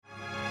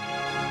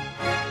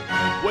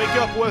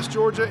Wake up, West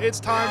Georgia.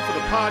 It's time for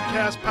the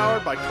podcast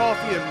powered by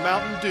Coffee and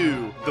Mountain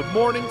Dew. The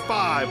Morning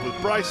Five with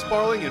Bryce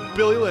Sparling and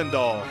Billy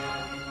Lindahl.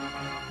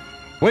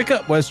 Wake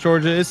up, West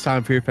Georgia. It's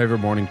time for your favorite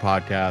morning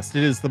podcast.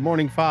 It is the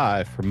Morning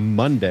Five for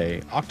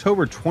Monday,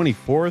 October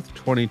 24th,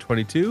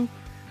 2022.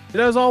 And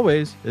as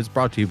always, it's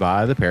brought to you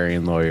by the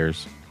Parian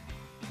Lawyers.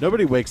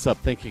 Nobody wakes up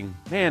thinking,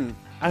 man,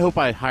 I hope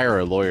I hire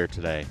a lawyer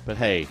today. But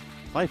hey,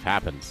 life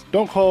happens.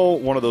 Don't call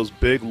one of those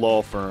big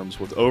law firms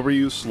with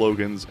overused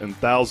slogans and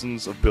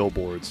thousands of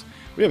billboards.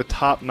 We have a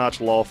top-notch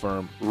law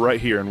firm right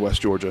here in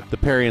West Georgia. The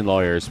Parian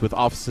Lawyers, with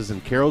offices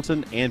in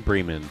Carrollton and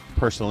Bremen,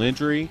 personal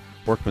injury,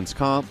 workman's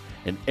comp,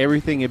 and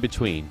everything in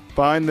between.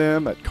 Find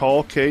them at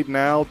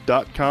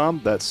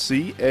callcadenow.com. That's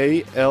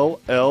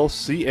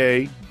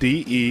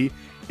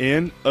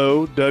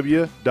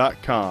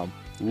CALLCADENOW.com.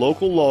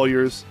 Local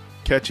lawyers,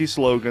 catchy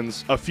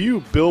slogans, a few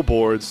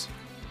billboards,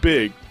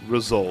 big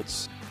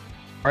results.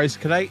 Bryce,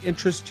 could I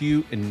interest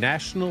you in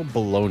National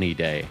Bologna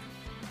Day?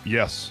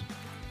 Yes.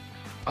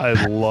 I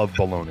love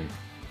bologna.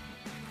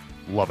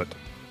 Love it.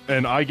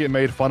 And I get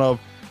made fun of.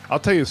 I'll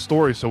tell you a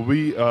story. So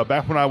we,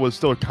 back when I was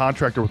still a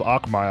contractor with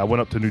Akamai, I went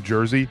up to New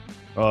Jersey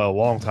a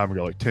long time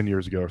ago, like 10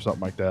 years ago or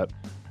something like that.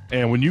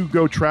 And when you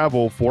go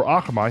travel for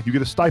Akamai, you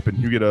get a stipend.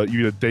 You get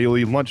a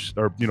daily lunch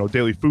or,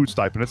 daily food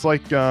stipend. It's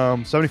like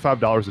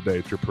 $75 a day.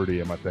 It's your per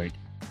diem, I think.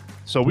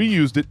 So we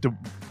used it to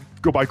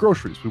go buy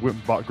groceries. We went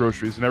and bought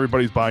groceries, and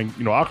everybody's buying,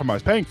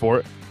 Akamai's paying for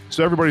it.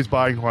 So everybody's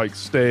buying like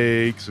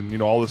steaks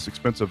and, all this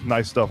expensive,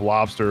 nice stuff,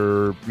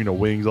 lobster,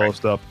 wings, all this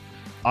stuff.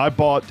 I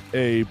bought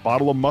a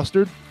bottle of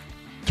mustard,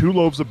 2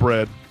 loaves of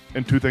bread,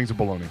 and 2 things of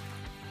bologna.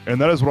 And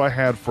that is what I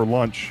had for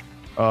lunch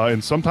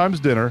and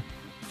sometimes dinner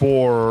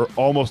for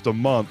almost a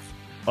month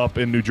up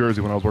in New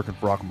Jersey when I was working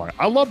for Akamai.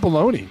 I love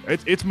bologna.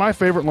 It's my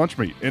favorite lunch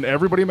meat, and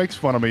everybody makes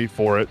fun of me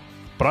for it,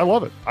 but I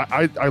love it.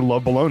 I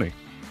love bologna.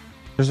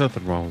 There's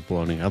nothing wrong with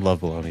bologna. I love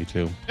bologna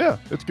too. Yeah,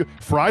 it's good.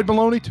 Fried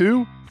bologna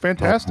too.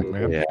 Fantastic,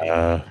 man.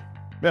 Yeah.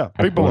 Yeah,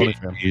 big bologna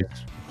fan.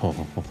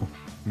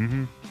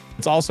 Mm-hmm.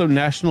 It's also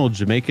National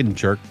Jamaican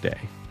Jerk Day.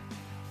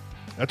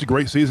 That's a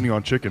great seasoning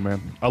on chicken, man.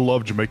 I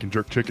love Jamaican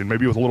jerk chicken.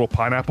 Maybe with a little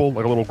pineapple,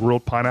 like a little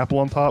grilled pineapple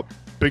on top.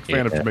 Big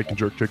fan of Jamaican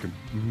jerk chicken.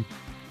 Mm-hmm.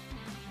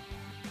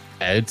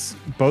 It's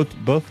both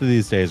of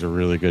these days are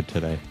really good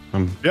today.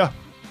 Yeah,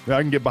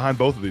 I can get behind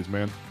both of these,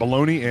 man.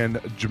 Bologna and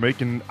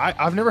Jamaican.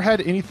 I've never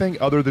had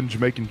anything other than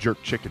Jamaican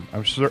jerk chicken.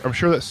 I'm sure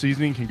that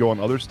seasoning can go on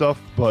other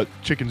stuff, but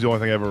chicken's the only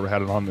thing I've ever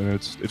had it on, and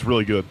it's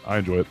really good. I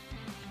enjoy it.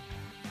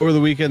 Over the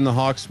weekend, the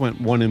Hawks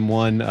went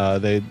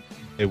 1-1.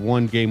 They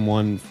won Game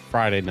 1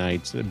 Friday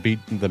night, beat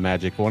the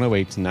Magic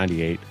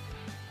 108-98.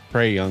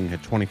 Trae Young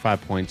had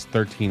 25 points,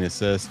 13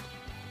 assists.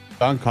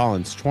 Don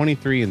Collins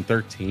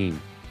 23-13.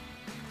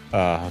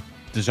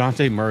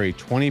 DeJounte Murray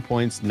 20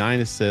 points,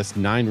 9 assists,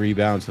 9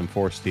 rebounds, and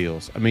 4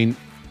 steals. I mean,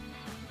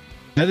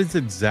 that is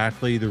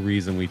exactly the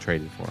reason we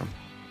traded for him.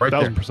 Right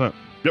 1,000%.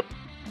 Yep.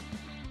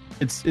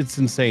 It's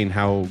insane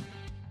how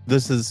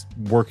this is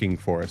working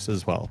for us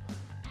as well.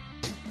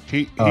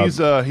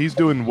 He's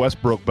doing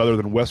Westbrook better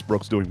than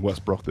Westbrook's doing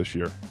Westbrook this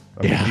year.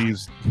 I mean,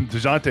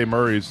 DeJounte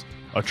Murray's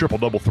a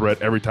triple-double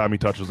threat every time he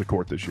touches the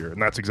court this year,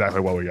 and that's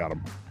exactly why we got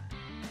him.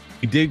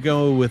 He did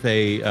go with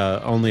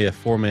only a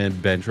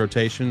 4-man bench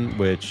rotation,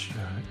 which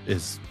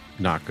is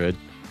not good.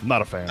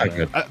 Not a fan. Not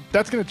good.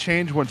 That's going to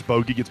change once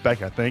Bogey gets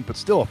back, I think, but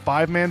still a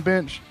 5-man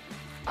bench.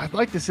 I'd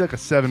like to see like a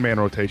 7-man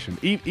rotation.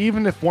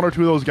 Even if 1 or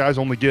 2 of those guys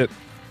only get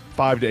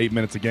 5 to 8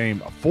 minutes a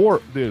game, a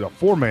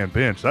 4-man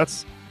bench,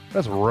 that's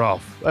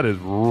rough. That is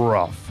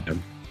rough. Yeah.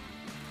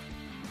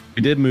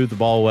 We did move the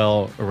ball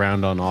well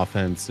around on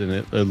offense, and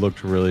it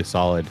looked really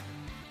solid.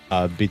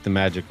 Beat the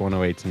Magic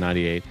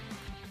 108-98.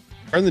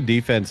 Turn the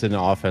defense into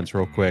offense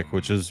real quick,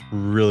 which is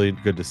really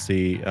good to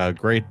see.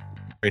 Great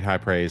high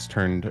praise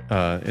turned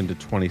into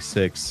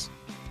 26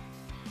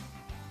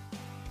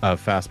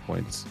 fast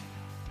points.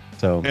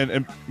 So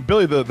and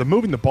Billy, the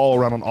moving the ball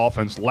around on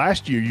offense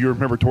last year, you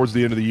remember towards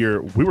the end of the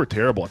year, we were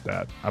terrible at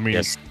that. I mean,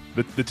 yes.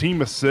 The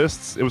team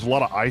assists, it was a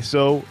lot of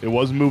ISO. It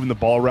wasn't moving the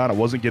ball around. It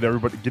wasn't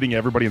getting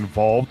everybody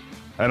involved.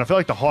 And I feel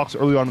like the Hawks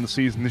early on in the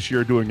season this year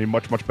are doing a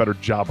much, much better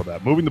job of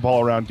that. Moving the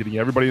ball around, getting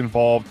everybody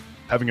involved,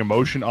 having a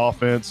motion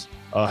offense,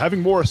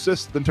 having more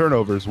assists than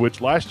turnovers, which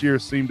last year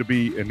seemed to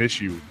be an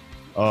issue.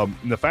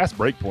 In the fast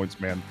break points,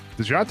 man,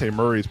 DeJounte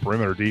Murray's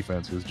perimeter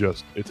defense is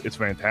just, it's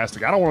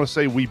fantastic. I don't want to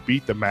say we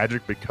beat the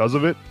Magic because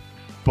of it,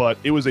 but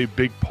it was a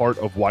big part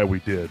of why we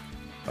did.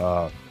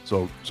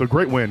 So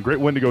great win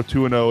to go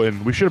 2-0,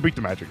 and we should have beat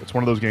the Magic. It's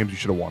one of those games you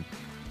should have won.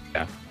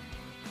 Yeah.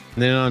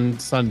 And then on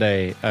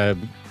Sunday,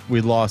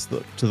 we lost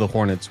to the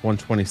Hornets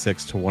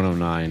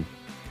 126-109.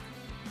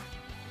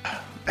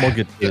 We'll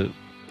get to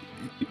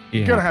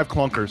You're gonna have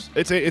clunkers.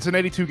 It's an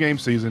 82 game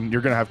season.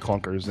 You're gonna have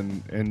clunkers,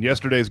 and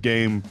yesterday's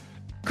game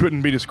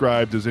couldn't be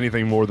described as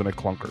anything more than a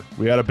clunker.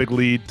 We had a big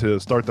lead to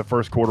start the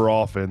first quarter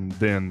off, and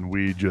then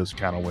we just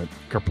kind of went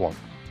kerplunk.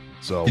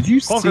 So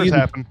clunkers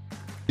happen.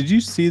 Did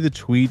you see the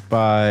tweet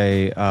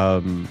by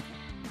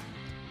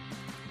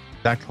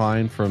Zach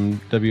Klein from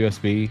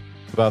WSB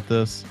about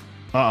this?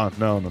 No.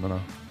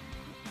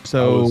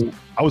 So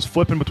I was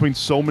flipping between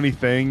so many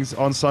things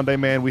on Sunday,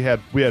 man. We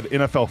had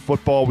NFL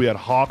football, we had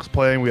Hawks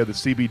playing, we had the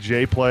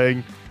CBJ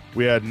playing,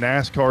 we had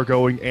NASCAR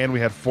going, and we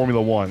had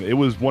Formula One. It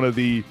was one of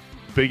the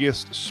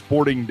biggest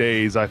sporting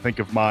days, I think,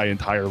 of my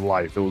entire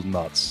life. It was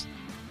nuts.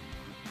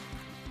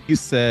 he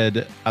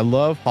said, I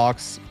love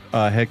Hawks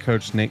head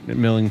coach Nate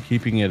McMillan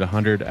keeping it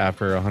 100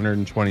 after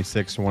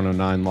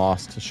 126-109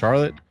 loss to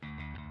Charlotte.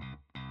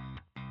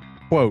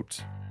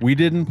 Quote, we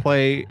didn't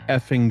play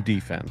effing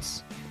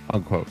defense,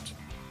 unquote.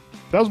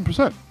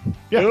 1,000%.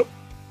 Yeah.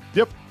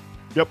 Yep.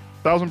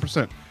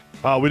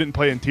 1,000%. We didn't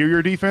play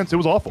interior defense. It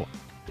was awful.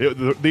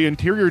 The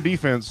interior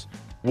defense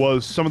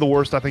was some of the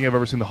worst I think I've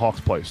ever seen the Hawks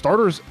play.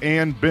 Starters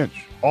and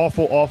bench.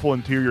 Awful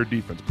interior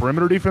defense.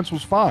 Perimeter defense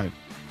was fine.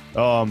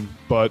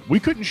 But we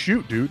couldn't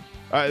shoot, dude.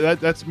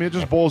 That's I mean, it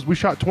just boils. We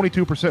shot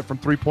 22% from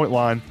 3-point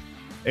line.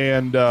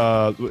 And,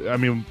 I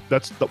mean,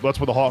 that's where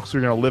the Hawks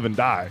are going to live and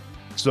die.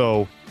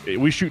 So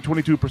we shoot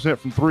 22%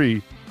 from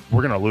three,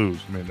 we're going to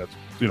lose. I mean, that's,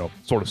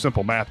 sort of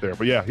simple math there.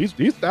 But yeah, he's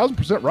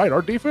 1,000% right.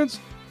 Our defense,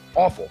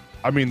 awful.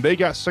 I mean, they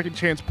got second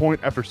chance point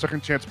after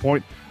second chance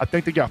point. I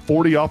think they got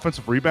 40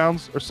 offensive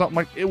rebounds or something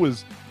like it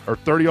was, or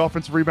 30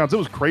 offensive rebounds. It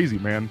was crazy,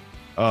 man.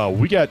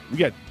 We got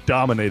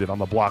dominated on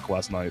the block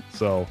last night.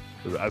 So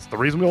that's the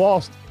reason we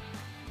lost.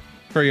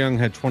 Trae Young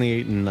had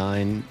 28 and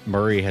 9.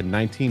 Murray had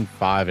 19,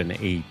 5 and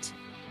 8.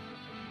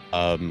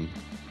 The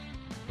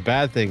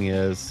bad thing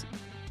is,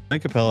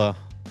 Clint Capella,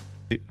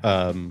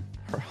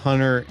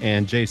 Hunter,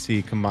 and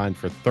JC combined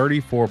for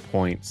 34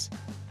 points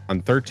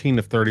on 13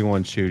 of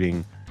 31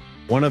 shooting,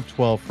 1 of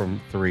 12 from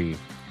 3.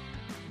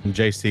 And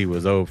JC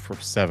was 0 for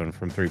 7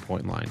 from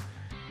 3-point line.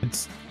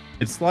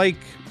 It's like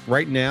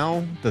right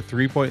now the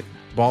 3-point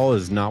ball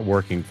is not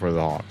working for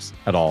the Hawks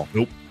at all.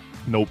 Nope.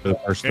 For the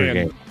first 3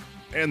 games.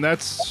 And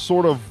that's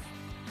sort of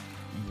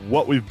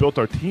what we've built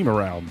our team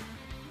around.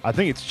 I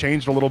think it's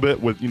changed a little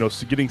bit with,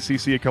 getting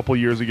CC a couple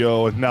of years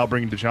ago and now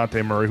bringing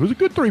DeJounte Murray, who's a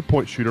good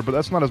 3-point shooter, but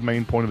that's not his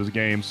main point of his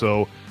game.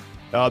 So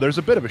there's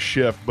a bit of a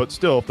shift. But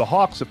still, if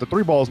the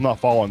 3 ball is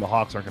not falling, the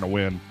Hawks aren't going to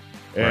win.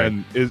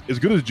 And as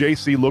good as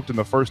JC looked in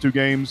the first 2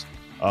 games,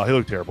 he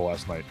looked terrible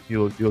last night. He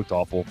looked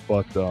awful.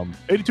 But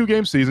 82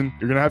 game season,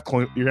 you're gonna have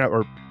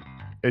or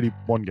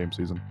 81 game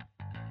season.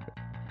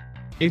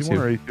 81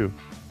 or 82.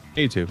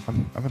 82.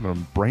 I'm having a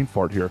brain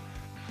fart here.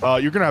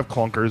 You're gonna have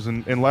clunkers,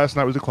 and last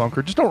night was a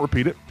clunker. Just don't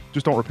repeat it.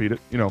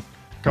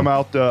 Come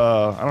out.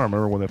 I don't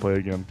remember when they play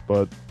again,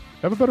 but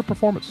have a better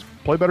performance.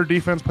 Play better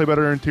defense. Play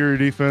better interior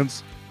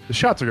defense. The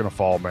shots are gonna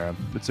fall, man.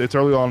 It's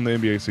early on in the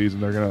NBA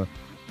season. They're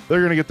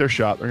gonna get their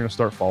shot. They're gonna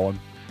start falling.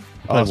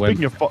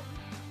 Speaking of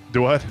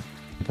do what?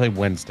 They play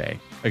Wednesday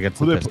against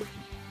the Pistons.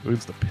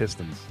 Against the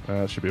Pistons.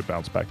 That should be a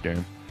bounce back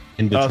game.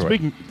 In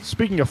Detroit.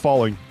 Speaking of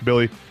falling,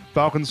 Billy,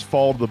 Falcons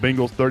fall to the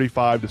Bengals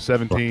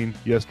 35-17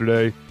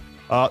 yesterday.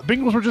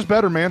 Bengals were just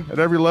better, man. At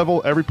every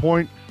level, every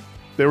point,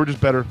 they were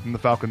just better than the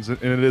Falcons,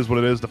 and it is what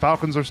it is. The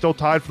Falcons are still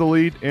tied for the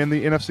lead in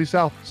the NFC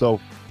South,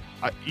 so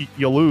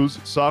you lose.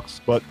 It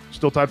sucks, but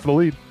still tied for the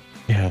lead.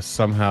 Yeah,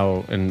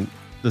 somehow, and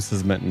this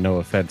is meant no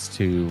offense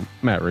to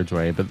Matt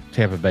Ridgway, but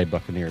Tampa Bay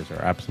Buccaneers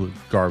are absolute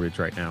garbage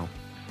right now.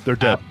 They're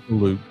dead.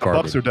 Absolute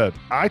garbage. The Bucs are dead.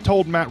 I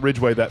told Matt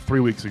Ridgway that 3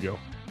 weeks ago,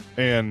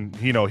 and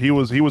he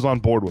was on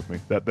board with me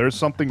that there's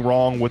something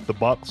wrong with the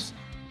Bucs.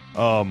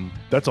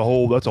 That's a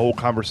whole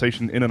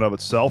conversation in and of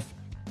itself.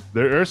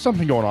 There's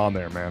something going on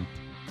there, man.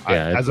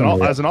 Yeah, As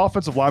an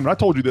offensive lineman, I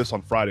told you this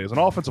on Friday. As an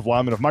offensive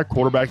lineman, if my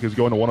quarterback is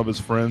going to one of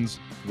his friends'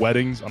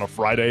 weddings on a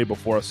Friday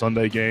before a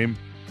Sunday game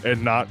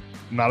and not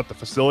at the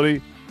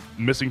facility,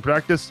 missing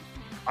practice,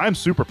 I'm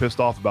super pissed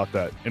off about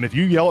that. And if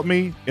you yell at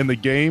me in the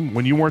game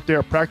when you weren't there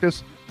at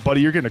practice,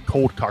 buddy, you're getting a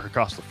cold cock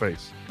across the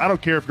face. I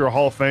don't care if you're a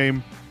Hall of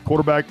Fame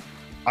quarterback.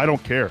 I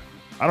don't care.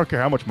 I don't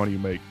care how much money you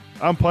make.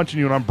 I'm punching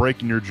you and I'm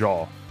breaking your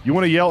jaw. You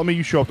want to yell at me,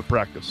 you show up to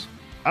practice.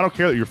 I don't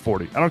care that you're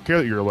 40. I don't care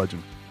that you're a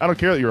legend. I don't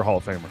care that you're a Hall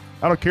of Famer.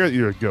 I don't care that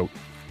you're a GOAT.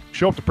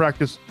 Show up to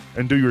practice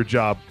and do your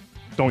job.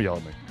 Don't yell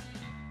at me.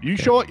 You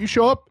show up,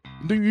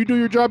 you do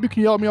your job, you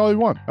can yell at me all you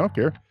want. I don't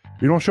care.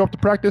 You don't show up to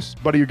practice,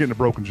 buddy, you're getting a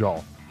broken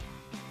jaw.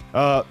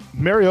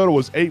 Mariota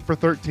was 8 for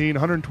 13,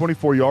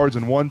 124 yards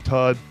and 1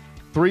 tud,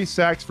 3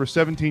 sacks for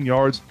 17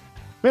 yards.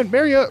 Man,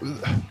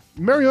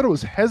 Mariota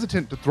was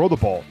hesitant to throw the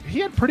ball. He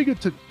had pretty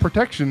good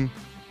protection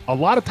a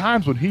lot of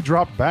times when he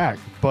dropped back,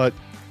 but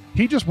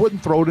he just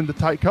wouldn't throw it into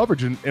tight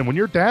coverage. And when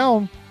you're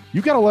down,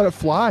 you got to let it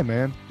fly,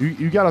 man.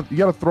 You got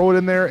to throw it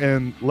in there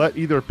and let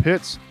either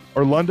Pitts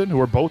or London, who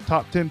are both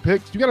top 10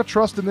 picks, you got to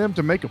trust in them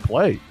to make a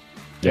play.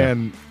 Yeah.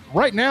 And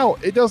right now,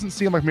 it doesn't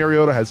seem like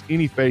Mariota has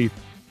any faith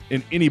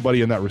in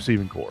anybody in that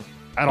receiving corps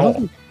at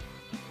all.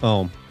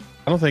 I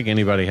don't think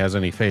anybody has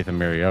any faith in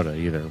Mariota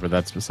either, but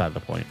that's beside the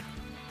point.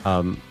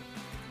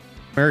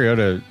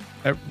 Mariota,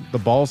 the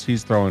balls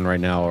he's throwing right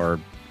now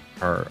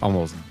are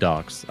almost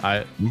ducks.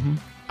 I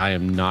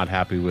am not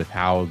happy with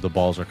how the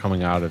balls are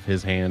coming out of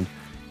his hand.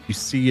 You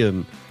see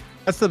him.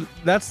 That's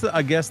the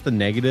I guess the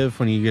negative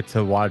when you get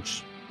to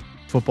watch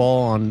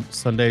football on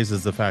Sundays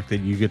is the fact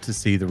that you get to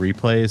see the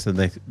replays and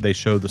they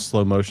show the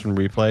slow motion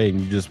replay and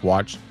you just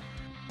watch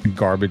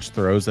garbage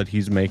throws that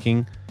he's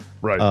making.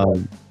 Right.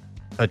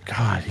 But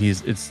God,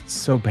 it's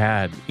so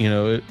bad.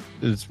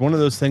 It's one of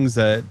those things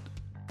that,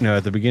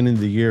 at the beginning of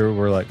the year,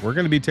 we're like, we're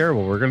going to be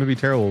terrible. We're going to be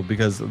terrible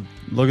because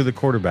look at the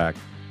quarterback.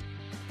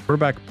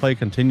 Quarterback play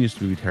continues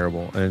to be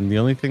terrible. And the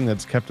only thing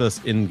that's kept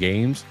us in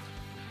games,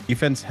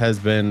 defense has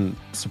been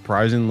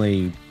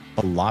surprisingly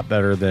a lot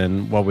better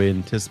than what we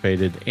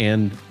anticipated.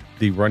 And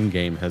the run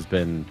game has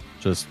been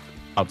just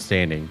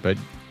outstanding. But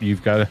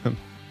you've got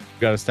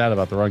a stat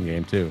about the run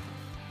game too.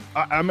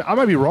 I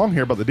might be wrong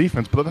here about the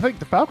defense, but I think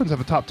the Falcons have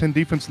a top 10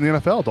 defense in the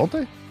NFL, don't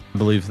they? I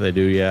believe they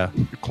do, yeah.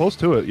 You're close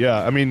to it,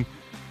 yeah. I mean,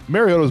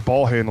 Mariota's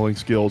ball handling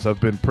skills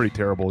have been pretty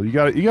terrible. You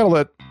got to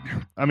let,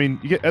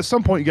 at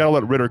some point you got to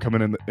let Ritter come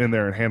in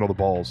there and handle the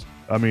balls.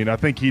 I mean, I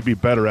think he'd be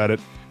better at it,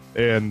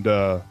 and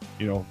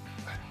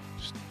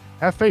just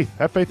have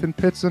faith in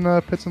Pitts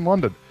and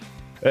London.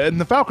 And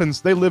the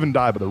Falcons, they live and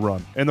die by the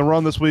run. And the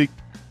run this week,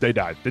 they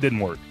died. They didn't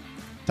work.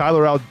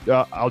 Tyler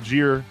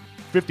Algier,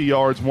 50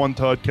 yards, 1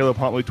 tud. Caleb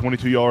Huntley,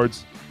 22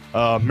 yards.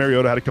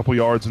 Mariota had a couple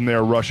yards in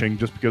there rushing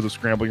just because of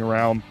scrambling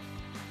around.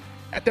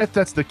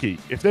 That's the key.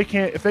 If they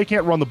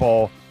can't run the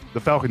ball,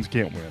 the Falcons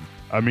can't win.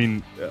 I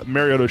mean,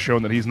 Mariota's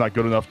shown that he's not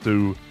good enough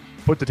to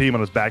put the team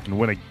on his back and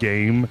win a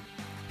game.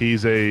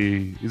 He's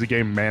a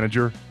game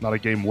manager, not a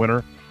game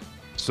winner.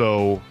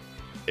 So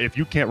if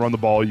you can't run the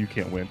ball, you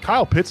can't win.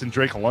 Kyle Pitts and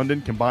Drake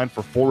London combined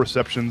for 4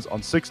 receptions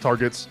on 6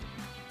 targets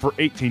for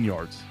 18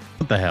 yards.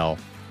 What the hell?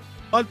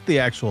 What the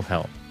actual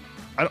hell?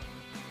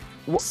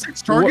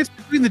 6 targets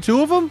between the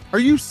two of them? Are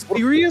you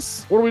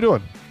serious? What are we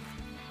doing?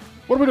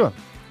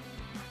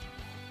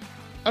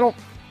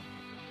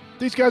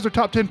 These guys are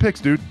top 10 picks,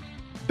 dude.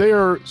 They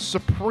are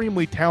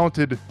supremely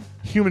talented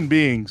human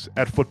beings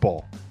at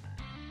football.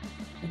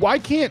 Why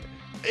can't,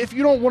 if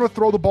you don't want to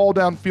throw the ball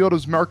downfield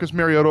as Marcus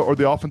Mariota or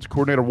the offensive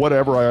coordinator,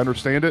 whatever, I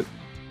understand it,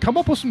 come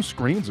up with some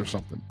screens or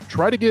something.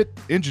 Try to get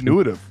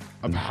ingenuitive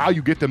of how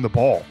you get them the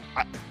ball.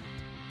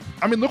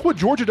 I mean, look what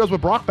Georgia does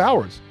with Brock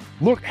Bowers.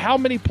 Look how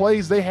many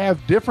plays they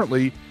have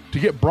differently to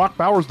get Brock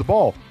Bowers the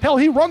ball. Hell,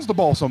 he runs the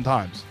ball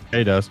sometimes.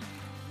 He does.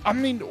 I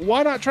mean,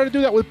 why not try to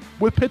do that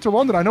with Pitts or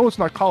London? I know it's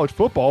not college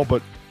football,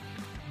 but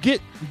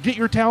get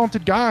your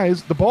talented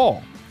guys the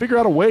ball. Figure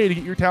out a way to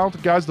get your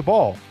talented guys the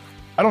ball.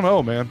 I don't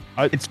know, man.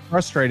 It's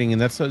frustrating,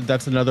 and that's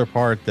another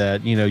part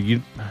that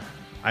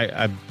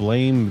I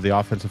blame the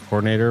offensive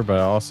coordinator,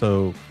 but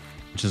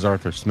which is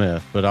Arthur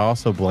Smith, but I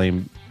also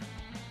blame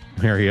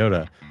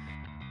Mariota.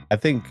 I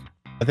think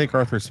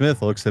Arthur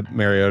Smith looks at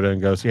Mariota and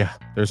goes, yeah,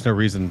 there's no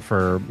reason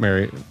for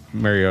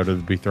Mariota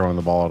to be throwing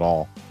the ball at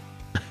all.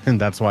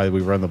 And that's why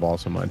we run the ball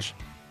so much.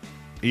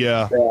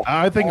 Yeah.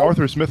 I think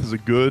Arthur Smith is a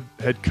good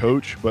head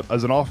coach, but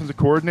as an offensive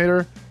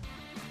coordinator,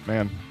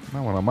 man, I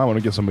might want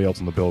to get somebody else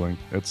in the building.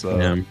 It's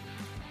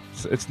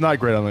not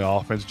great on the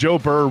offense. Joe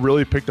Burr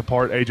really picked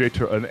apart an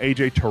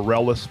AJ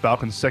Terrell-less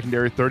Falcons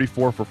secondary,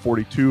 34 for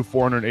 42,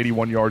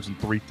 481 yards and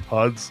 3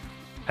 tuds.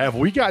 Have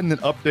we gotten an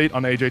update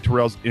on AJ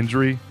Terrell's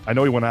injury? I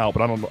know he went out,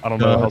 but I don't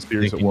know how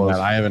serious it was.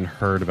 I haven't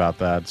heard about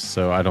that,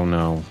 so I don't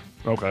know.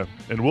 Okay,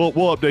 and we'll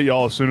update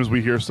y'all as soon as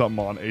we hear something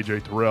on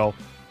AJ Terrell.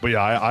 But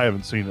yeah, I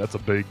haven't seen it. It's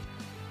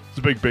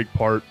a big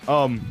part.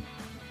 So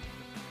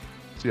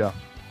yeah,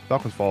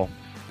 Falcons fall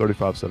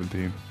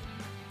 35-17.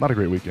 Not a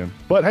great weekend,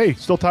 but hey,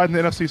 still tied in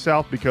the NFC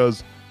South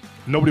because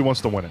nobody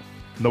wants to win it.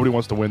 Nobody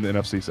wants to win the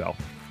NFC South.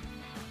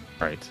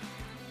 Right.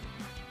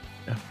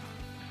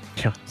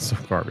 Yeah, so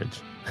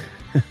garbage.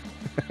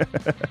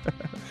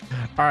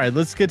 All right,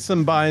 let's get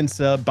some buy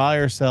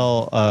or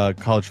sell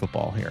college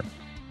football here.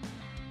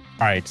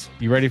 All right,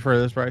 you ready for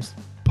this, Bryce?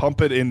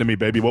 Pump it into me,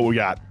 baby. What we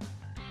got?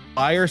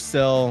 Buy or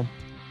sell.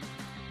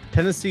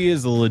 Tennessee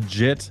is a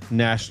legit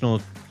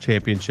national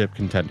championship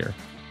contender.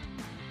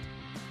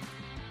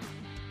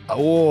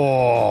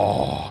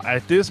 Oh,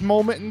 at this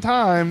moment in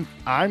time,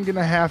 I'm going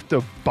to have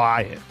to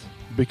buy it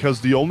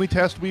because the only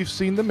test we've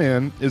seen them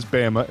in is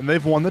Bama, and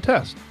they've won the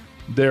test.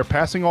 Their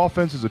passing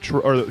offense is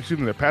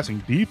their passing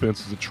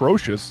defense is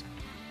atrocious.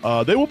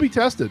 They will be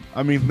tested.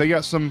 I mean, they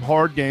got some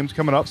hard games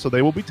coming up, so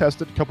they will be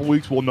tested. A couple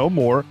weeks, we'll know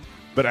more.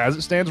 But as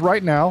it stands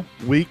right now,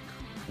 week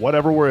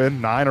whatever we're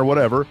in, 9 or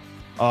whatever,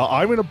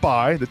 I'm going to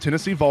buy the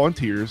Tennessee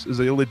Volunteers as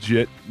a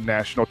legit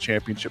national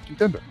championship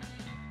contender.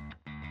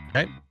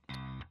 Okay.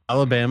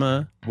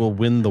 Alabama will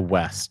win the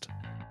West.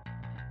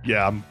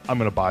 Yeah, I'm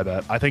going to buy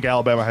that. I think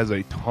Alabama has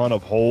a ton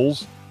of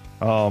holes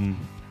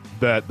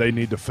that they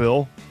need to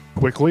fill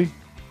quickly,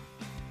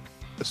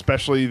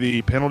 especially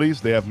the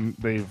penalties.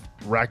 They've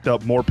racked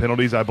up more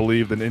penalties, I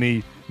believe, than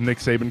any Nick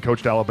Saban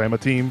coached Alabama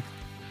team.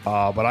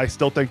 But I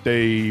still think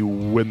they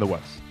win the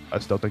West. I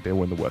think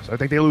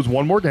they lose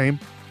one more game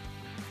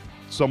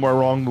somewhere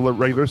along the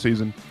regular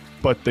season,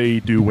 but they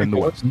do win the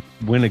West.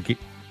 Win a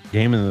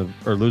game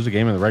or lose a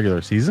game in the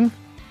regular season?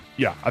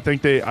 Yeah, I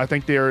think it's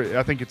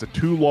a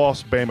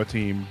 2-loss Bama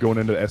team going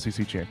into the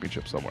SEC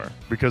championship somewhere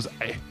because,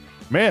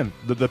 man,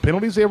 the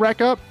penalties they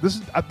rack up.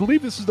 I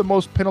believe this is the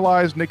most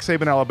penalized Nick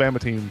Saban Alabama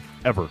team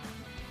ever.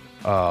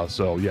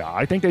 So yeah,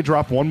 I think they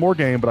drop one more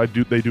game, but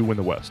they do win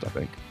the West. I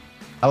think.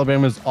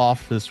 Alabama's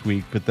off this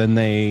week, but then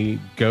they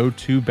go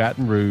to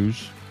Baton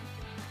Rouge.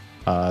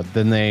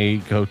 Then they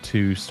go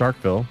to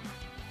Starkville.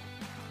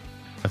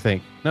 I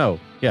think. No,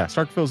 yeah,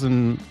 Starkville's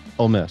in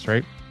Ole Miss,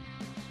 right?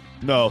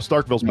 No,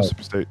 Starkville's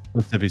Mississippi State.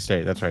 Mississippi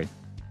State, that's right.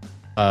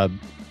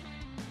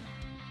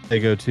 They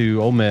go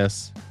to Ole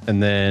Miss,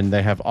 and then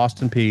they have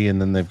Austin Peay,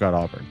 and then they've got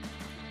Auburn.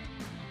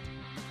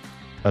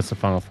 That's the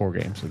final 4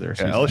 games of their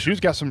season. LSU's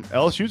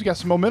got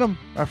some momentum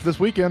after this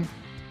weekend.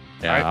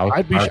 Yeah,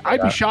 I'd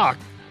be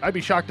shocked. I'd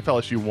be shocked if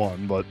LSU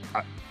won, but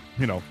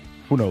who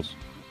knows?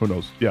 Who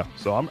knows? Yeah.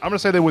 So I'm going to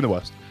say they win the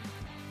West.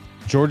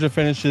 Georgia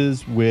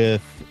finishes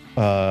with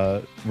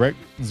 0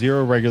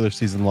 regular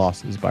season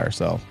losses by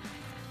herself.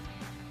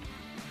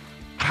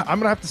 I'm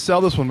going to have to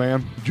sell this one,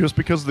 man, just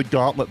because of the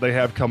gauntlet they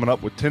have coming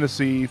up with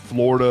Tennessee,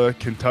 Florida,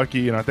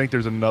 Kentucky, and I think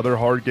there's another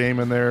hard game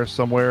in there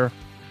somewhere.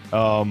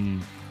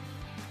 I'm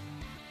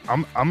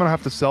going to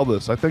have to sell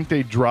this. I think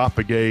they drop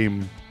a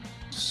game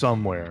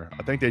somewhere.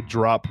 I think they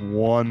drop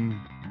one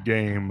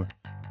game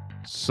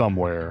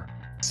somewhere.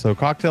 So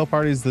cocktail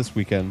parties this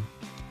weekend.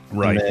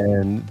 Right.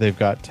 And they've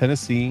got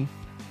Tennessee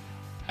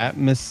at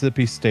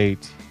Mississippi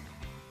State,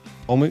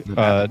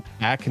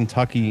 at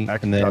Kentucky,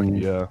 and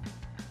then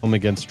home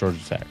against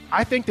Georgia Tech.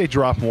 I think they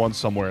drop one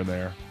somewhere in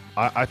there.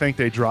 I think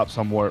they drop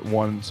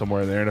one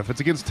somewhere in there. And if it's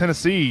against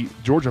Tennessee,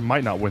 Georgia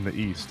might not win the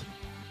East.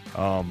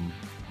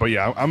 But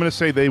yeah, I'm going to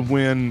say they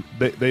win.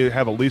 They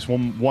have at least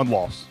one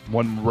loss,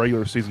 one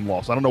regular season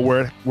loss. I don't know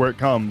where it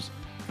comes,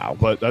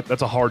 but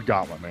that's a hard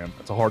gauntlet, man.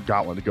 That's a hard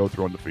gauntlet to go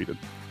through undefeated.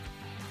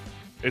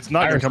 It's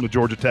not going to come to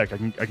Georgia Tech. I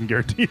can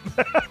guarantee you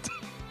that.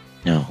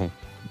 No.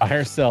 Buy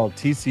or sell.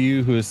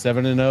 TCU, who is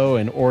 7-0,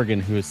 and Oregon,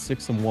 who is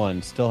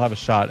 6-1, still have a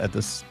shot at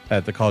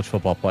the college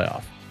football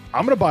playoff.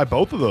 I'm going to buy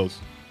both of those.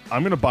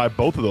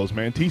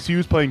 Man. TCU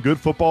is playing good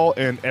football,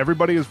 and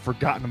everybody has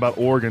forgotten about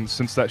Oregon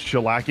since that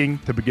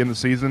shellacking to begin the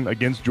season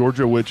against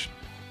Georgia, which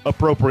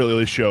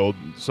appropriately showed.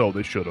 So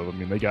they should have. I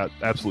mean, they got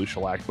absolutely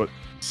shellacked. But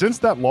since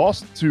that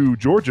loss to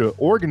Georgia,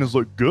 Oregon has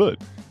looked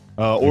good.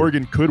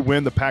 Oregon could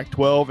win the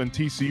Pac-12, and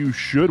TCU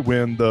should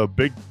win the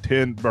Big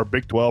 10 or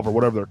Big 12 or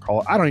whatever they're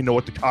called. I don't even know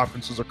what the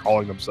conferences are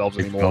calling themselves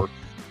anymore.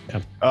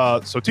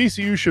 Yeah. So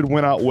TCU should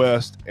win out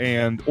west,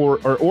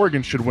 or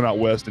Oregon should win out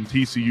west, and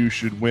TCU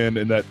should win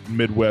in that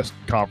Midwest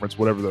Conference,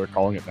 whatever they're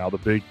calling it now, the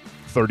Big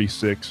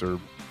 36 or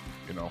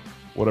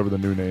whatever the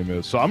new name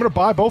is. So I'm going to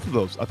buy both of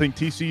those. I think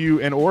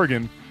TCU and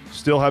Oregon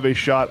still have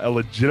a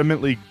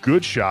legitimately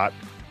good shot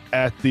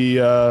at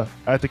the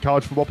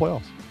college football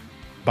playoffs.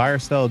 Buy or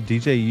sell.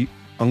 DJ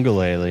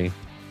Ungalele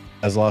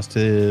has lost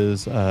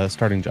his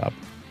starting job.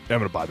 I'm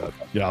going to buy that.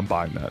 Yeah, I'm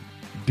buying that.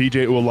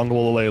 DJ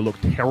Uiagalelei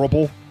looked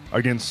terrible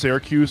against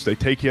Syracuse. They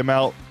take him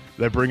out.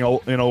 They bring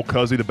in old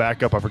Cuzzy, the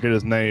backup. I forget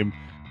his name.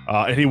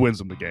 And he wins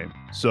them the game.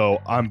 So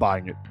I'm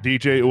buying it.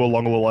 DJ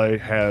Uiagalelei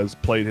has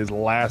played his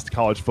last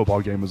college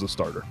football game as a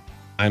starter.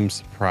 I'm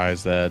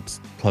surprised that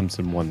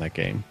Clemson won that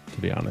game,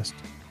 to be honest.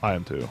 I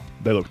am too.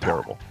 They look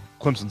terrible.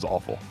 Clemson's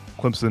awful.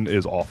 Clemson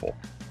is awful.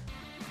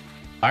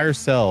 Buy or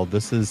sell.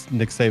 This is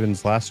Nick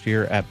Saban's last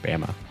year at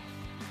Bama.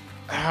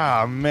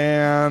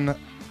 Man.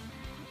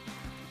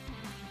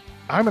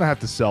 I'm going to have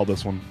to sell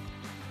this one.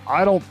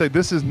 I don't think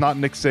this is not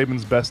Nick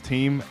Saban's best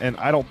team, and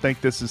I don't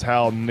think this is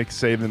how Nick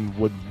Saban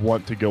would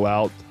want to go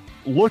out.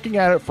 Looking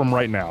at it from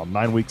right now,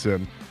 9 weeks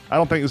in, I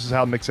don't think this is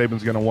how Nick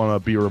Saban's going to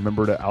want to be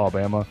remembered at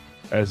Alabama,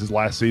 as his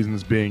last season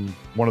as being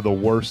one of the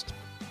worst,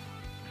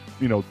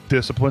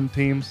 disciplined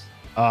teams.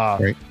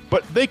 Right.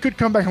 But they could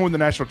come back and win the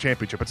national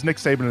championship. It's Nick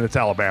Saban and it's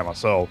Alabama,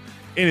 so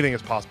anything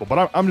is possible.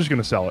 But I'm just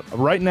going to sell it.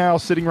 Right now,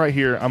 sitting right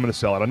here, I'm going to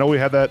sell it. I know we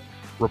had that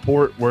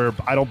report where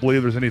I don't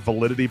believe there's any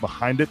validity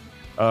behind it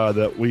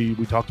that we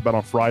talked about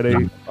on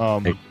Friday.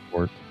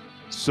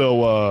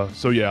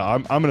 So yeah,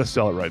 I'm going to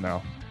sell it right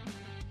now.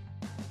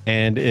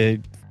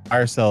 And buy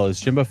or sell. Is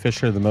Jimbo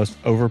Fisher the most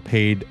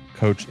overpaid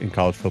coach in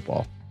college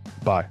football?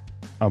 Buy.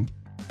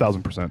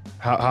 1,000%.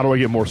 How do I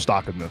get more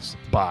stock in this?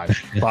 Buy.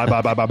 Buy.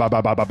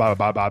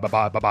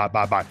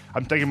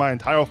 I'm taking my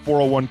entire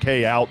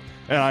 401k out,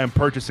 and I am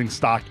purchasing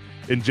stock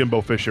in Jimbo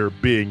Fisher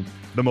being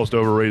the most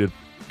overrated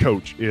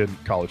coach in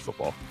college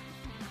football.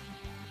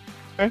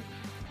 Okay.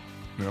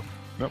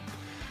 Yep.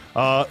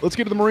 Let's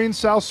get to the Marine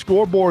South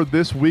Scoreboard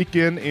this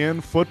weekend in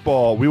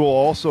football. We will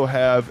also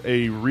have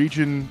a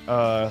region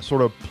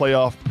sort of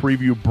playoff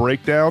preview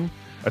breakdown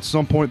at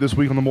some point this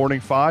week on the Morning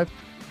 5.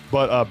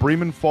 But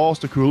Bremen falls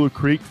to Kahulu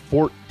Creek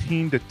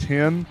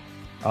 14-10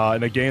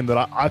 in a game that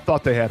I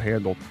thought they had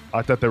handled.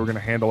 I thought they were going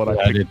to handle it.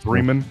 I picked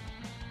Bremen.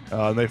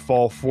 And they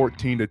fall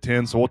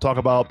 14-10. So we'll talk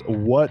about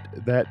what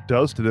that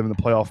does to them in the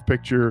playoff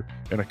picture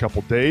in a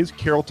couple days.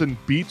 Carrollton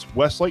beats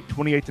Westlake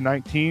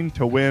 28-19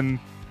 to win.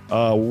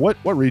 What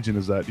region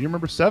is that? Do you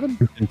remember? 7?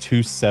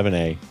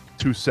 2-7A.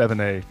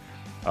 2-7A.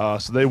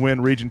 So they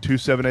win Region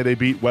 2-7A. They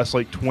beat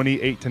Westlake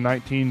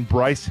 28-19.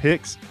 Bryce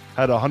Hicks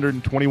had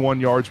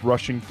 121 yards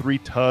rushing, 3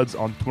 tuds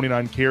on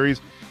 29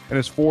 carries, and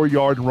his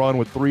 4-yard run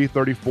with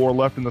 3:34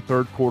 left in the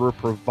third quarter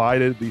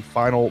provided the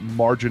final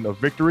margin of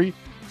victory.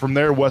 From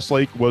there,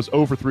 Westlake was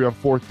 0 for 3 on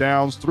fourth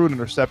downs, threw an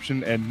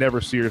interception, and never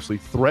seriously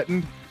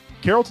threatened.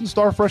 Carrollton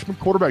star freshman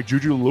quarterback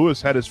Juju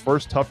Lewis had his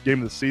first tough game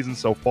of the season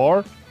so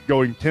far,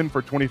 going 10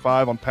 for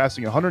 25 on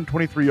passing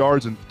 123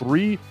 yards and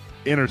 3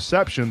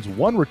 interceptions,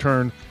 1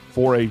 return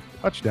for a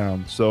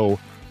touchdown. So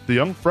the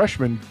young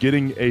freshman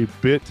getting a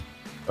bit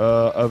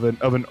of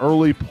an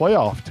early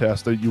playoff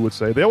test, that you would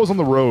say. That was on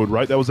the road,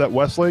 right? That was at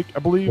Westlake, I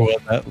believe. Well,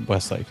 at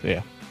Westlake,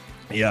 yeah.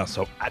 Yeah,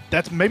 so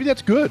that's good. Maybe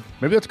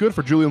that's good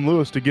for Julian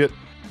Lewis to get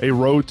a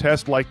road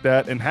test like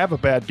that and have a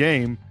bad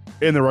game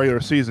in the regular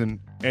season,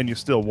 and you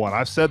still won.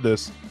 I've said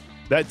this.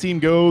 That team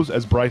goes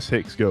as Bryce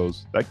Hicks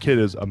goes. That kid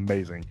is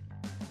amazing.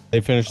 They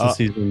finished the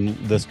season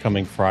this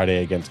coming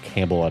Friday against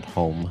Campbell at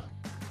home.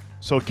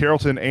 So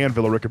Carrollton and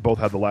Villa Rica both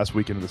had the last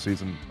weekend of the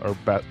season, or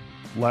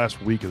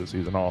last week of the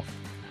season off.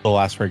 The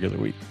last regular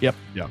week. Yep.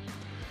 Yeah.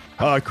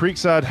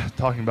 Creekside,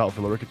 talking about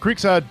Villa Rica.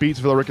 Creekside beats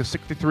Villa Rica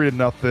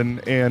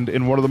 63-0, and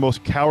in one of the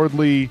most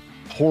cowardly,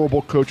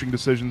 horrible coaching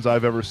decisions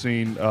I've ever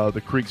seen,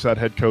 the Creekside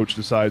head coach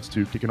decides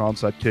to kick an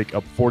onside kick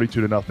up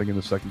 42-0 in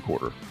the second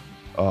quarter.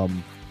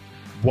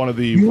 One of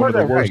the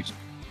worst. Right.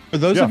 For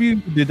those of you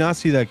who did not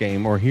see that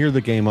game or hear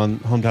the game on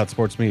Hometown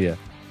Sports Media,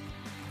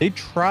 they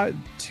tried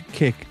to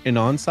kick an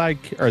onside,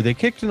 or they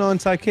kicked an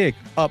onside kick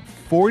up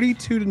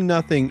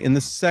 42-0 in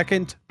the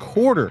second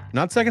quarter,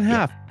 not second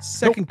half,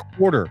 second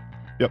quarter.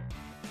 Yep.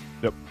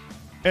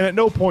 And at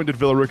no point did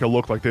Villa Rica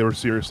look like they were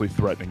seriously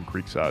threatening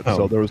Creekside.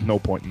 So there was no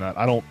point in that.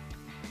 I don't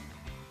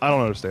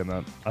understand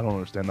that. I don't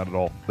understand that at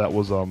all. That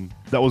was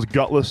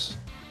gutless.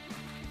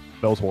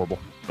 That was horrible.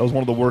 That was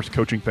one of the worst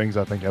coaching things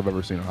I think I've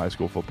ever seen in high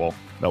school football.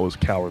 That was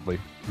cowardly.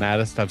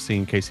 Maddest I've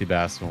seen Casey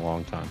Bass in a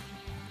long time.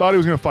 Thought he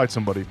was going to fight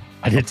somebody.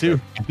 I did too.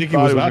 I think he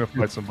was was going to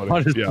fight somebody.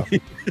 Honestly. Yeah.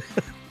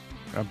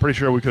 I'm pretty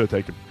sure we could have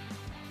taken.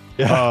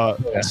 Yeah.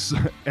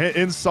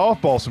 In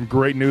softball, some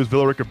great news.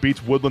 Villa Rica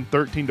beats Woodland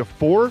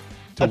 13-4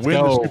 to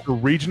win the Super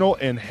Regional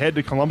and head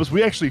to Columbus.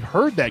 We actually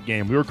heard that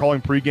game. We were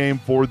calling pregame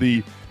for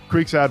the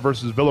Creekside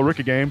versus Villa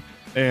Rica game,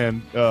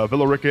 and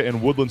Villa Rica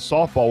and Woodland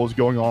softball was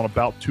going on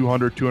about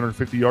 200,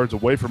 250 yards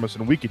away from us,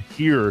 and we could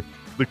hear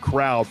the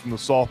crowd from the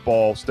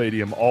softball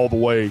stadium all the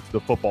way to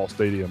the football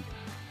stadium.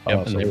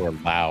 And they were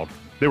loud.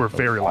 They were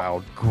very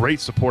loud. Great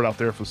support out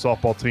there for the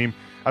softball team.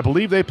 I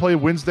believe they play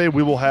Wednesday.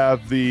 We will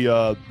have the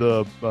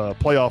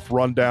playoff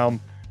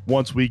rundown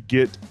once we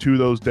get to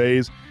those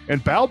days.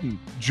 And Bowden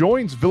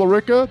joins Villa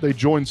Rica. They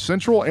join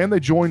Central, and they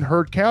join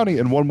Heard County,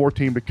 and one more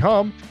team to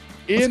come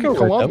in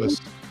Columbus.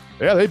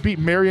 Yeah, they beat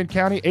Marion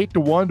County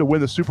 8-1 to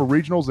win the Super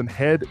Regionals and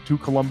head to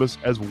Columbus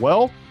as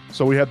well.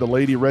 So we had the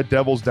Lady Red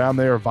Devils down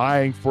there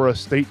vying for a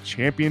state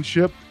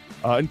championship.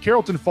 And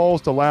Carrollton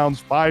falls to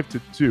Lowndes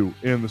 5-2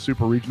 in the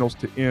Super Regionals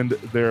to end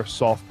their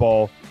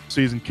softball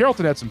season.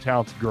 Carrollton had some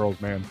talented girls,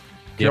 man.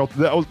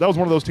 Carrollton, that was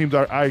one of those teams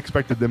I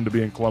expected them to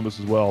be in Columbus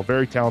as well.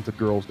 Very talented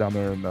girls down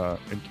there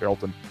in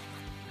Carrollton.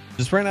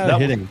 Just ran out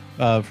of hitting,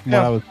 from what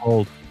I was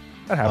told.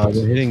 That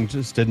happens. The hitting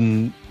just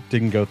didn't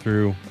go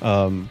through.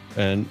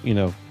 And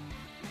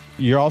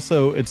you're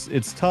also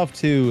it's tough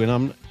too.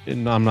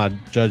 And I'm not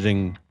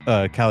judging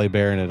Callie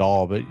Barron at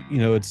all, but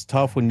it's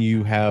tough when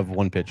you have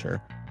one pitcher.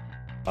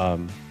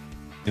 And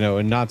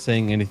not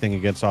saying anything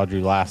against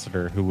Audrey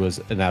Lassiter, who was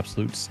an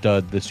absolute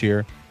stud this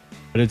year,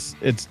 but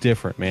it's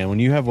different, man. When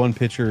you have one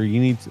pitcher, you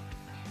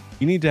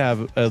need to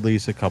have at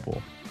least a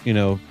couple.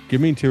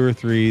 Give me 2 or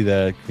 3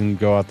 that can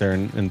go out there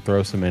and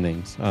throw some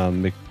innings.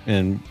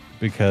 And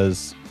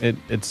because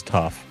it's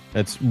tough.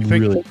 It's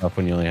really tough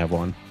when you only have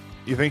one.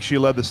 You think she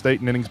led the state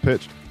in innings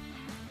pitched?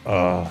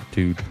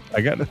 Dude,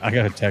 I got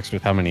a text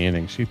with how many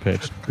innings she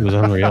pitched. It was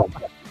unreal.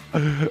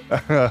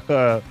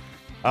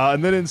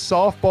 And then in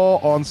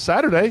softball on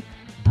Saturday,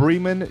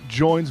 Bremen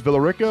joins Villa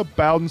Rica,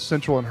 Bowden,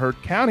 Central, and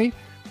Heard County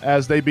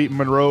as they beat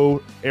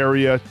Monroe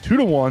area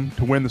 2-1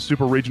 to win the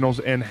Super Regionals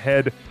and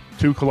head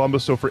to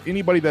Columbus. So for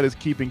anybody that is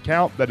keeping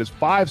count, that is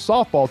 5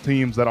 softball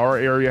teams that our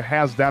area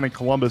has down in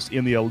Columbus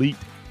in the Elite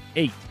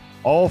 8.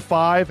 All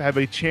 5 have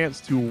a chance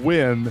to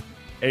win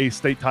a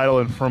state title.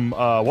 And from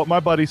what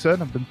my buddy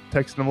said, I've been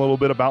texting him a little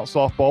bit about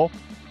softball,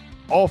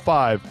 all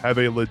 5 have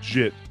a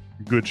legit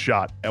good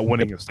shot at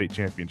winning a state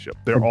championship.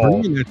 They're all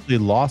actually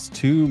lost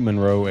to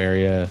Monroe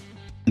area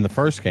in the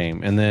first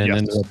game, and then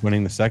ended up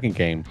winning the second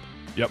game.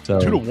 Yep, so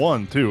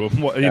 2-1 too.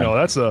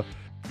 That's a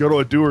go to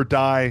a do or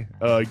die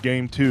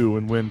game 2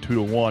 and win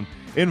 2-1.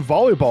 In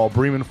volleyball,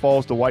 Bremen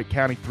falls to White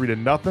County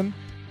 3-0.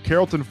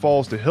 Carrollton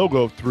falls to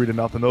Hillgrove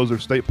 3-0. Those are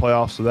state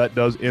playoffs, so that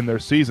does end their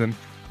season.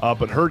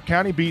 But Heard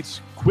County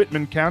beats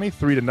Quitman County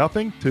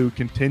 3-0 to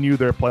continue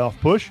their playoff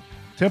push.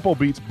 Temple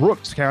beats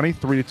Brooks County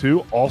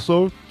 3-2,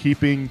 also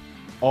keeping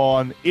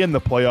on in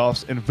the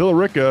playoffs. And Villa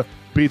Rica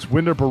beats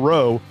Winder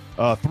Barrow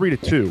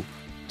 3-2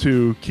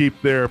 to keep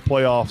their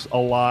playoffs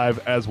alive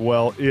as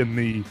well in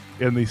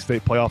the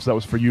state playoffs. That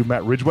was for you,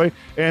 Matt Ridgway.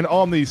 And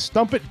on the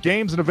Stump It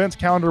games and events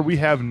calendar, we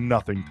have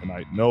nothing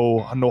tonight.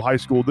 No high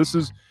school. This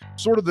is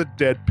sort of the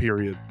dead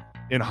period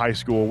in high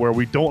school where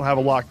we don't have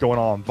a lot going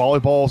on.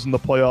 Volleyball's in the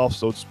playoffs,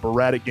 so it's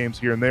sporadic games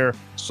here and there.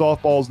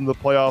 Softball's in the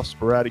playoffs,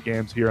 sporadic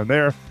games here and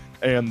there.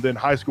 And then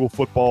high school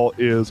football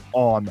is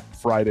on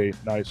Friday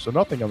night. So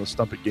nothing on the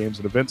Stump It Games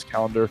and events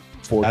calendar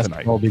for tonight.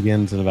 Basketball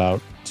begins in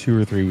about 2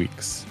 or 3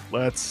 weeks.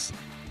 Let's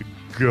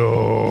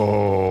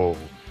go.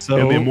 So,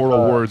 in the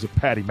immortal words of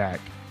Patty Mack.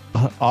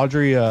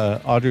 Audrey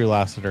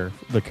Lassiter,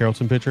 the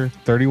Carrollton pitcher,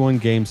 31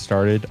 games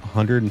started,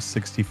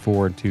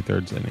 164 and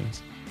 2/3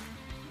 innings,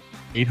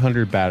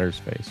 800 batters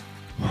faced.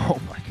 Oh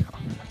my God.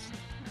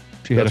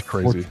 She had a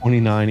crazy.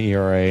 4.29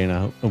 ERA and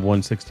a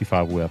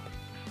 165 WHIP.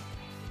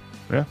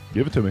 Yeah,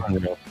 give it to me.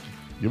 Unreal.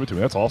 Give it to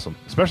me. That's awesome,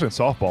 especially in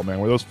softball, man,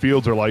 where those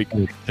fields are like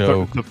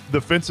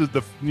the fences.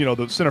 The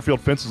center field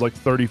fence is like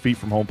 30 feet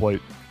from home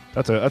plate.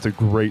 Those are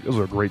great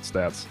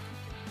stats.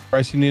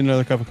 Bryce, you need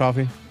another cup of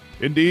coffee?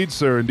 Indeed,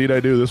 sir. Indeed, I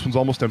do. This one's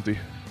almost empty.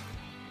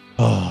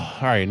 Oh,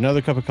 all right,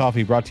 another cup of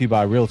coffee brought to you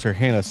by Realtor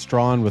Hannah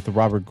Strawn with the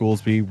Robert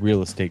Goolsby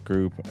Real Estate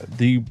Group.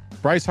 The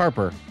Bryce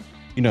Harper,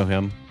 you know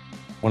him,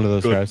 one of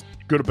those guys.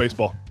 Good at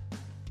baseball.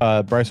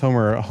 Bryce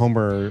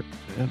Homer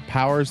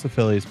powers the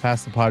Phillies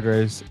past the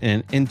Padres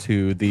and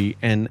into the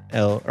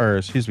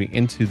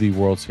into the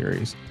World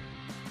Series.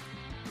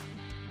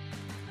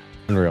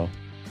 Unreal.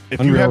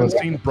 If you haven't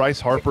seen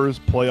Bryce Harper's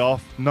playoff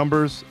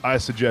numbers, I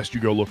suggest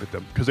you go look at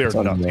them because they are nuts.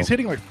 Unreal. He's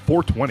hitting like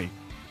 420.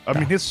 I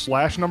mean, his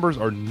slash numbers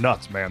are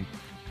nuts, man.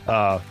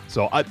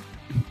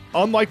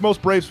 Unlike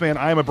most Braves fan,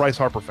 I am a Bryce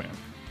Harper fan.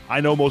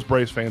 I know most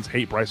Braves fans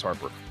hate Bryce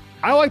Harper.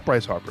 I like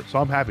Bryce Harper, so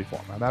I'm happy for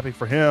him. I'm happy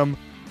for him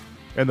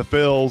and the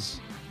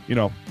Phils.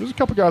 There's a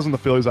couple guys in the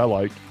Phillies I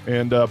like,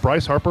 and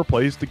Bryce Harper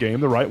plays the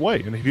game the right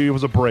way. And if he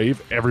was a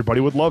Brave,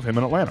 everybody would love him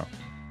in Atlanta.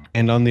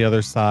 And on the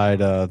other side,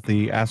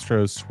 the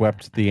Astros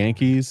swept the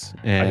Yankees,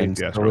 and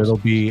the so Astros. it'll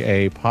be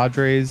it'll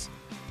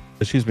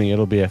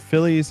be a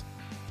Phillies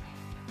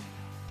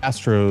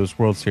Astros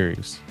World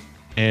Series.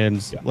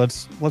 And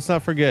let's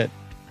not forget,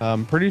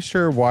 I'm pretty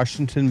sure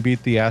Washington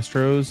beat the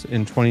Astros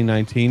in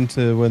 2019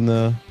 to win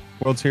the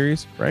World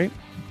Series, right?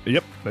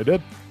 Yep, they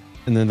did.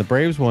 And then the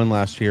Braves won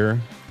last year.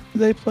 Who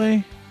did they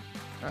play?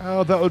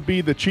 That would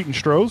be the Cheatin'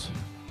 Stros.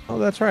 Oh,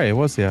 that's right. It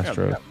was the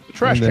Astros. The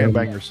trash And can then-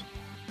 bangers.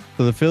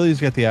 So the Phillies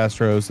get the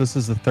Astros. This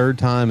is the third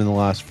time in the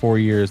last 4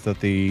 years that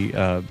the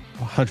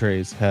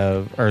Padres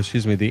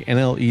the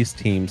NL East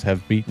teams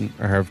have beaten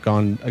or have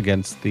gone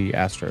against the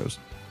Astros.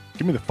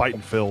 Give me the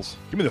fighting Phils.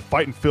 Give me the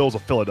fighting Phils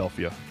of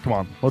Philadelphia. Come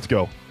on, let's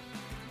go.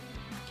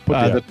 The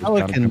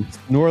Astros down.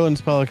 New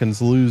Orleans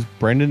Pelicans lose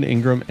Brandon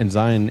Ingram and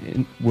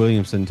Zion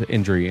Williamson to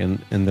injury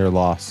in their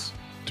loss.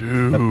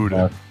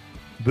 Dude,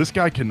 this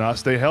guy cannot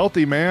stay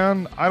healthy,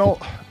 man.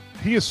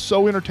 He is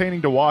so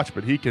entertaining to watch,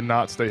 but he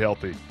cannot stay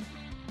healthy.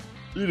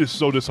 It is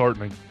so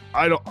disheartening.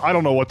 I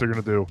don't know what they're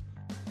gonna do.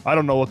 I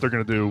don't know what they're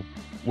gonna do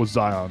with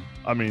Zion.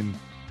 I mean,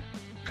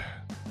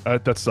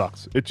 that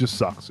sucks. It just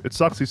sucks. It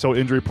sucks. He's so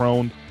injury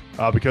prone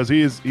because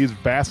he's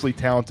vastly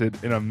talented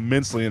and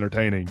immensely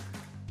entertaining,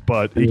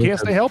 but he can't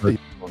stay healthy.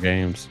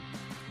 Games.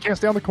 He can't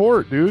stay on the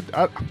court, dude.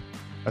 That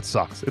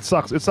sucks. It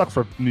sucks. It sucks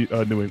for New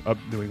England.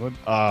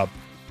 New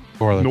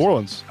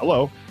Orleans.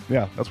 Hello.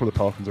 Yeah, that's where the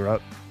Pelicans are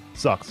at.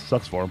 Sucks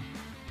for him.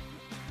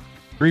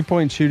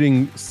 3-point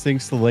shooting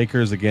sinks the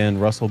Lakers again.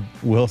 Russell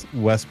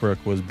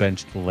Westbrook was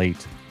benched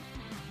late.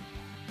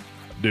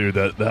 Dude,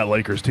 that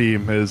Lakers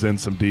team is in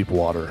some deep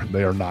water.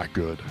 They are not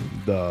good.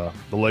 The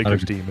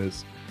Lakers team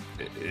is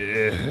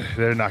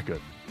they're not good.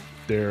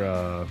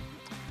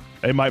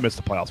 They might miss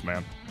the playoffs,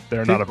 man.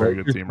 They're not a very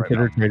good team right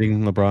now.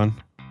 Trading LeBron.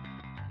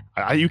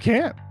 You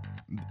can't.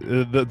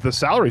 The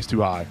salary's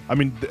too high. I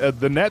mean,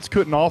 the Nets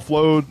couldn't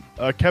offload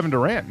Kevin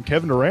Durant. And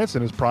Kevin Durant's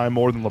in his prime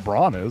more than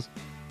LeBron is.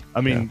 I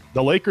mean,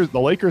 the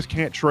Lakers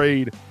can't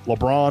trade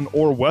LeBron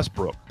or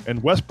Westbrook,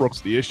 and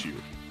Westbrook's the issue.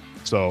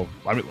 So,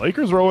 I mean,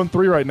 Lakers are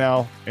 0-3 right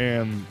now,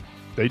 and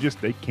they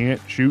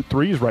can't shoot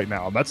threes right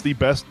now. That's the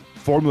best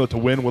formula to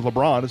win with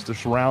LeBron is to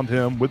surround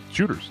him with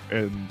shooters,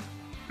 and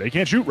they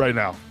can't shoot right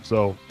now.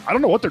 So, I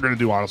don't know what they're going to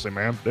do, honestly,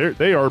 man.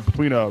 They are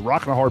between a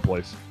rock and a hard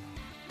place.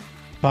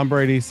 Tom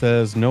Brady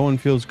says no one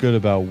feels good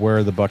about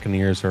where the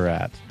Buccaneers are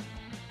at.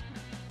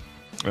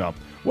 Yeah.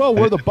 Well,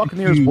 where the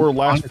Buccaneers were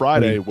last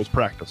Friday was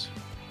practice.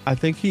 I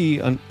think he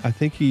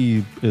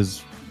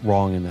is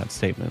wrong in that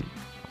statement,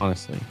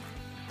 honestly.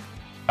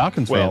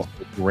 Falcons fans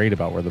feel great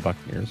about where the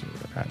Buccaneers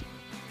are at.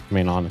 I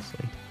mean,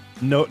 honestly.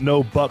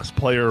 No Bucks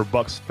player,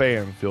 Bucks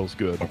fan feels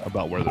good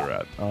about where they're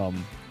at.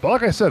 But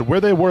like I said,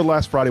 where they were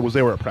last Friday was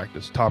they were at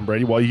practice, Tom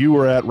Brady, while you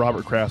were at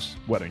Robert Kraft's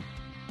wedding.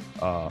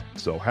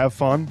 So have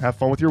fun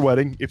with your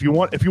wedding. If you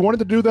wanted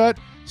to do that,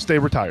 stay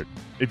retired.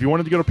 If you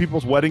wanted to go to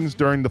people's weddings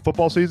during the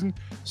football season,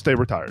 stay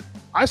retired.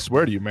 I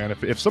swear to you, man,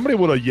 if somebody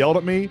would have yelled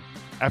at me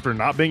after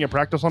not being at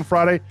practice on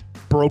Friday,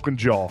 broken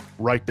jaw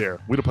right there.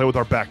 We'd have played with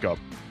our backup.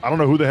 I don't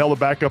know who the hell the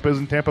backup is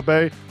in Tampa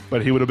Bay,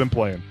 but he would have been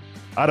playing.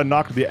 I'd have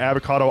knocked the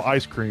avocado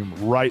ice cream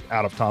right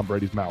out of Tom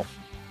Brady's mouth.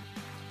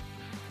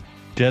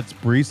 Jets'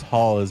 Bryce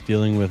Hall is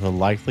dealing with a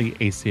likely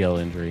ACL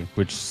injury,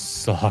 which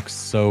sucks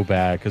so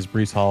bad because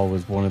Bryce Hall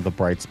was one of the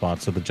bright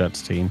spots of the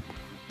Jets team.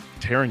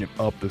 Tearing it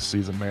up this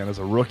season, man. As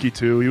a rookie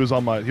too, he was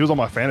on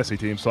my fantasy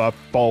team, so I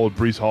followed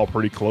Bryce Hall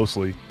pretty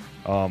closely.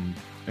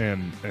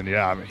 And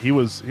yeah, I mean, he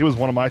was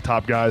one of my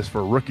top guys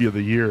for Rookie of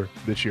the Year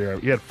this year.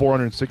 He had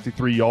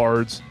 463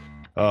 yards,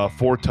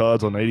 4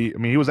 tuds on 80. I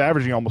mean, he was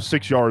averaging almost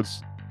 6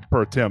 yards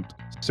per attempt,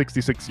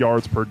 66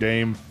 yards per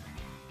game.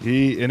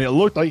 And it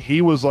looked like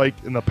he was like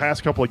in the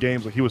past couple of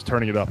games, like he was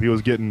turning it up. He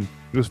was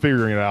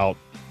figuring it out.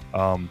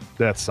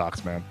 That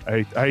sucks, man.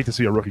 I hate to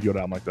see a rookie go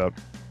down like that.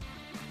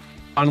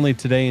 Finally,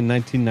 today in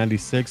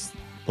 1996,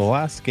 the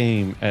last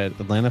game at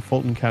Atlanta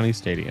Fulton County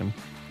Stadium.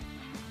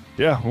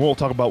 Yeah, we'll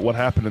talk about what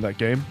happened in that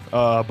game.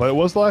 But it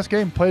was the last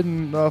game played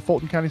in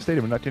Fulton County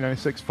Stadium in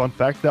 1996. Fun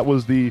fact, that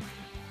was the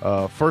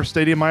first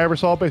stadium I ever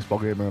saw a baseball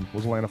game in,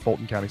 was Atlanta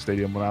Fulton County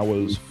Stadium when I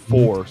was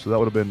 4. So that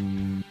would have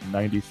been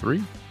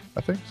 93,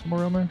 I think,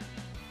 somewhere around there.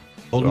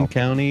 Fulton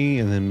County,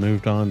 and then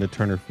moved on to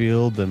Turner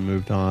Field, then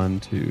moved on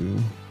to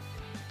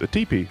the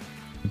TP.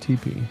 The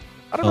TP.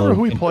 I don't remember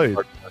who we played.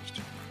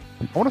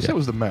 I want to say it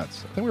was the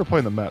Mets. I think we were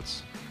playing the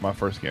Mets my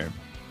first game.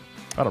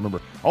 I don't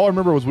remember. All I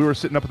remember was we were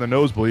sitting up in the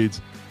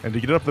nosebleeds, and to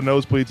get up the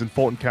nosebleeds in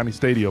Fulton County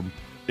Stadium,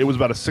 it was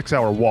about a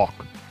 6-hour walk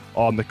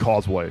on the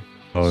causeway.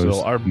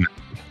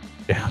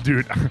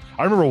 Dude,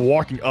 I remember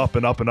walking up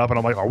and up and up, and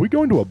I'm like, are we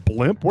going to a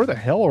blimp? Where the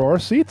hell are our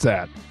seats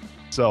at?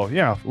 So,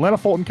 yeah, Atlanta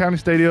Fulton County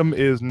Stadium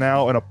is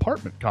now an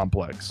apartment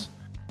complex.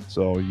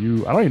 So, I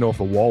don't even know if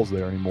the wall's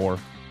there anymore.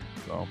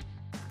 So,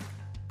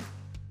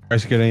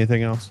 Bryce, get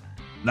anything else?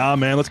 Nah,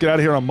 man, let's get out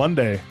of here on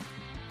Monday.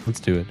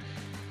 Let's do it.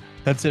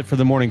 That's it for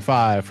the Morning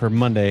Five for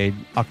Monday,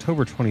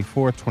 October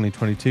 24th,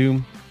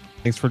 2022.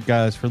 Thanks for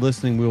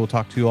listening. We will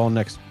talk to you all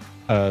next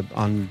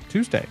on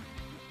Tuesday.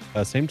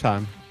 Same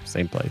time,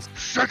 same place.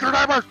 Shake your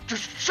neighbors!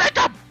 Just shake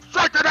them!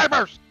 Shake your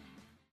neighbors!